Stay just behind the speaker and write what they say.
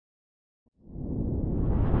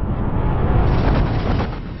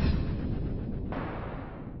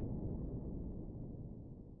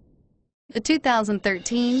The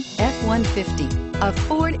 2013 F-150. A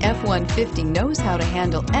Ford F-150 knows how to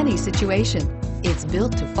handle any situation. It's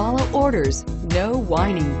built to follow orders, no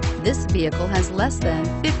whining. This vehicle has less than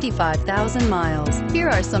 55,000 miles. Here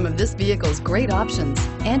are some of this vehicle's great options: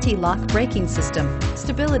 anti-lock braking system,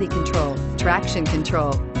 stability control, traction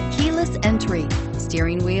control, keyless entry,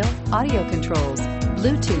 steering wheel audio controls,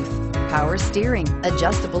 Bluetooth, power steering,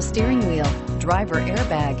 adjustable steering wheel, driver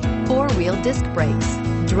airbag, four-wheel disc brakes.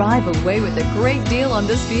 Drive away with a great deal on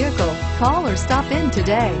this vehicle. Call or stop in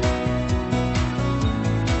today.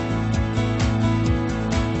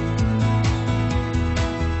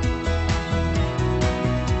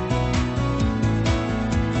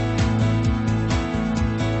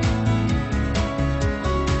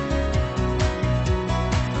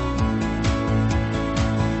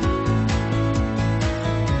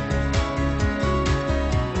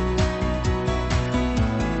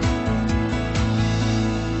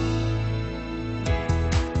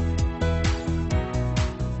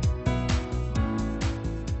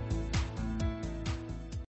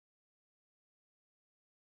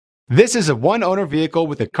 This is a one-owner vehicle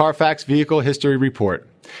with a Carfax Vehicle History Report.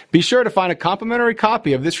 Be sure to find a complimentary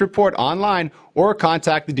copy of this report online or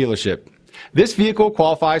contact the dealership. This vehicle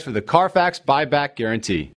qualifies for the Carfax Buyback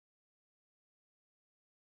Guarantee.